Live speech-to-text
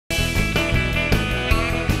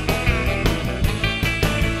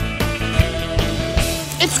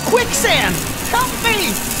It's quicksand! Help me!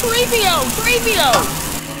 3PO!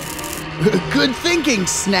 Good thinking,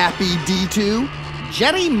 Snappy D2.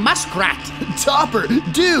 Jerry Muskrat. Topper,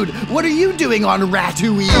 dude, what are you doing on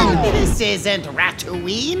Ratooine? This isn't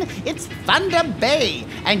Ratooine, it's Thunder Bay,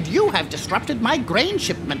 and you have disrupted my grain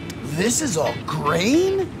shipment. This is all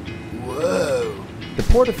grain? Whoa. The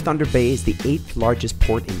port of Thunder Bay is the 8th largest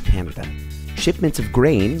port in Canada. Shipments of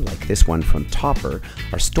grain, like this one from Topper,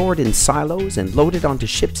 are stored in silos and loaded onto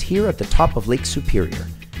ships here at the top of Lake Superior.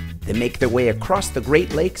 They make their way across the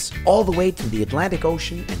Great Lakes, all the way to the Atlantic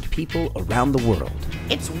Ocean and people around the world.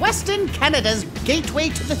 It's Western Canada's gateway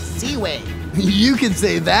to the Seaway. You can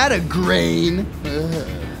say that, a grain.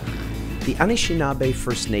 The Anishinaabe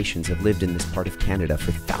First Nations have lived in this part of Canada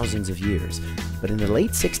for thousands of years, but in the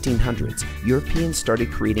late 1600s, Europeans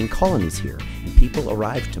started creating colonies here, and people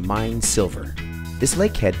arrived to mine silver. This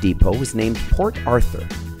lakehead depot was named Port Arthur.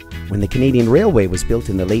 When the Canadian Railway was built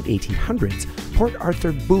in the late 1800s, Port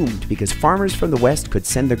Arthur boomed because farmers from the west could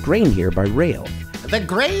send their grain here by rail. The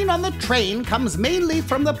grain on the train comes mainly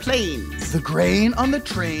from the plains. The grain on the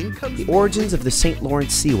train comes... The origins of the St.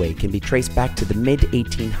 Lawrence Seaway can be traced back to the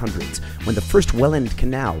mid-1800s, when the first Welland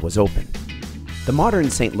Canal was opened. The modern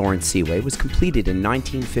St. Lawrence Seaway was completed in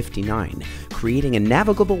 1959, creating a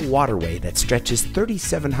navigable waterway that stretches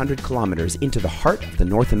 3,700 kilometers into the heart of the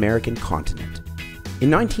North American continent. In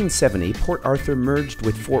 1970, Port Arthur merged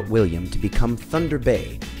with Fort William to become Thunder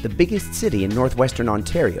Bay, the biggest city in northwestern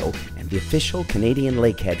Ontario and the official Canadian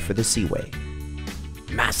lakehead for the Seaway.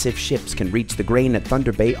 Massive ships can reach the grain at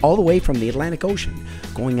Thunder Bay all the way from the Atlantic Ocean,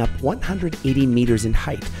 going up 180 meters in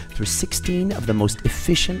height through 16 of the most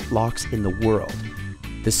efficient locks in the world.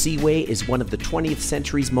 The Seaway is one of the 20th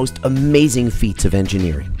century's most amazing feats of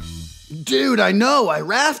engineering. Dude, I know, I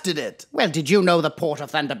rafted it. Well, did you know the Port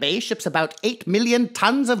of Thunder Bay ships about 8 million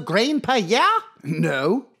tons of grain per year?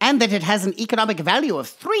 No. And that it has an economic value of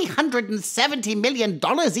 $370 million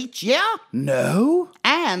each year? No.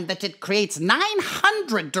 And that it creates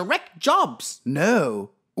 900 direct jobs?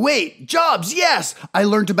 No. Wait, jobs, yes! I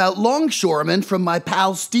learned about longshoremen from my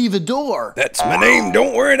pal Steve Adore. That's my name,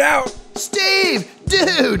 don't wear it out. Steve!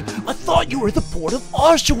 Dude! I thought you were the Port of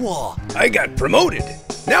Oshawa. I got promoted.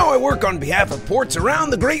 Now I work on behalf of ports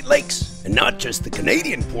around the Great Lakes. And not just the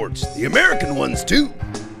Canadian ports, the American ones too.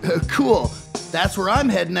 Cool. That's where I'm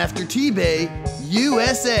heading after T-Bay,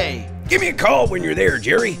 USA. Give me a call when you're there,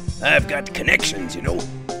 Jerry. I've got connections, you know.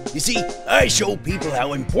 You see, I show people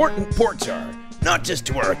how important ports are. Not just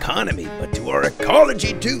to our economy, but to our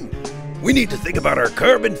ecology too. We need to think about our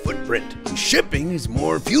carbon footprint. And shipping is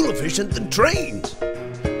more fuel efficient than trains.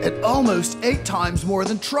 At almost 8 times more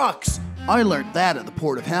than trucks. I learned that at the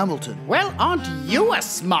Port of Hamilton. Well, aren't you a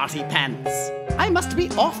smarty pants? I must be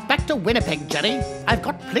off back to Winnipeg, Jerry. I've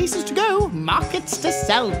got places to go, markets to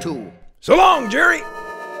sell to. So long, Jerry.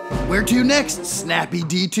 Where to next, Snappy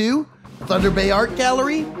D2? Thunder Bay Art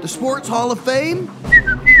Gallery? The Sports Hall of Fame?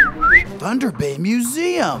 Thunder Bay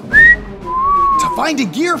Museum? To find a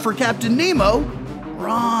gear for Captain Nemo?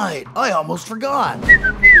 Right, I almost forgot.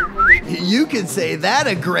 You can say that,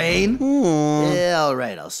 a grain. Yeah, all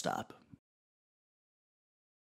right, I'll stop.